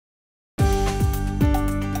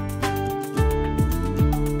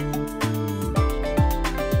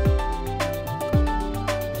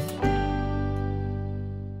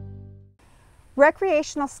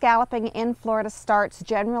Recreational scalloping in Florida starts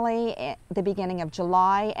generally at the beginning of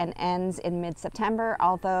July and ends in mid-September,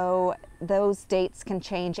 although those dates can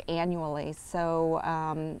change annually. So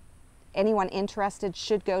anyone interested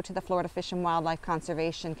should go to the Florida Fish and Wildlife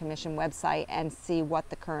Conservation Commission website and see what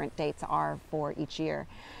the current dates are for each year.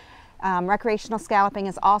 Recreational scalloping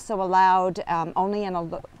is also allowed only in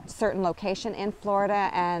a certain location in Florida,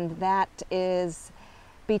 and that is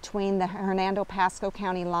between the Hernando-Pasco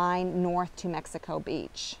County line north to Mexico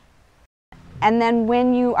Beach. And then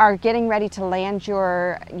when you are getting ready to land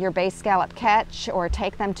your bay scallop catch or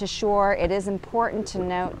take them to shore, it is important to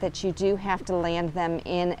note that you do have to land them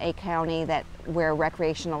in a county where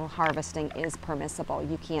recreational harvesting is permissible.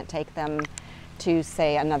 You can't take them to,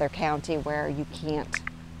 say, another county where you can't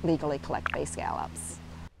legally collect bay scallops.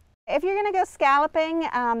 If you're going to go scalloping,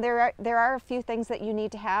 there are a few things that you need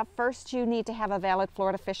to have. First, you need to have a valid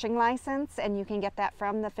Florida fishing license, and you can get that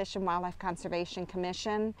from the Fish and Wildlife Conservation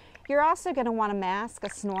Commission. You're also going to want a mask, a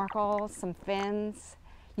snorkel, some fins.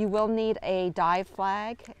 You will need a dive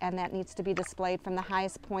flag, and that needs to be displayed from the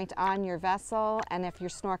highest point on your vessel. And if you're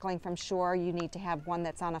snorkeling from shore, you need to have one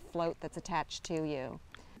that's on a float that's attached to you.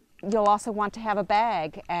 You'll also want to have a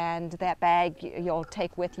bag, and that bag you'll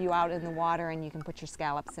take with you out in the water, and you can put your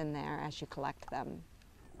scallops in there as you collect them.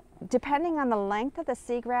 Depending on the length of the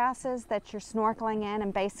seagrasses that you're snorkeling in,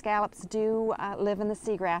 and bay scallops do live in the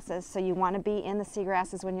seagrasses, so you want to be in the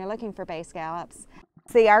seagrasses when you're looking for bay scallops.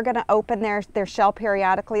 They are going to open their shell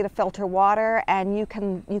periodically to filter water, and you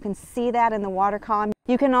can see that in the water column.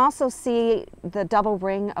 You can also see the double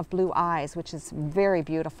ring of blue eyes, which is very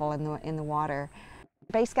beautiful in the water.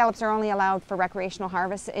 Bay scallops are only allowed for recreational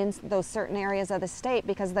harvest in those certain areas of the state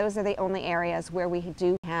because those are the only areas where we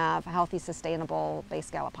do have healthy, sustainable bay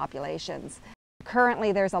scallop populations.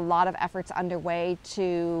 Currently, there's a lot of efforts underway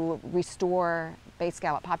to restore bay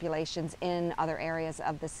scallop populations in other areas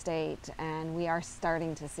of the state, and we are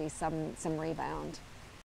starting to see some rebound.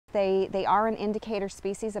 They are an indicator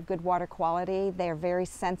species of good water quality. They're very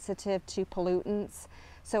sensitive to pollutants.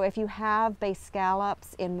 So if you have bay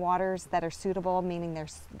scallops in waters that are suitable, meaning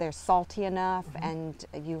they're salty enough and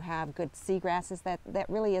you have good seagrasses, that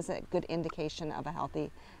really is a good indication of a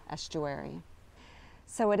healthy estuary.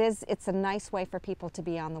 So it's a nice way for people to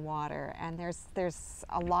be on the water, and there's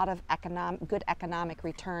a lot of good economic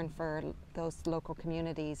return for those local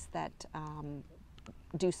communities that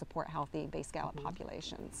do support healthy bay scallop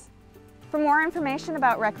populations. For more information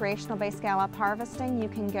about recreational bay scallop harvesting, you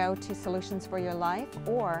can go to Solutions for Your Life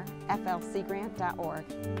or flseagrant.org.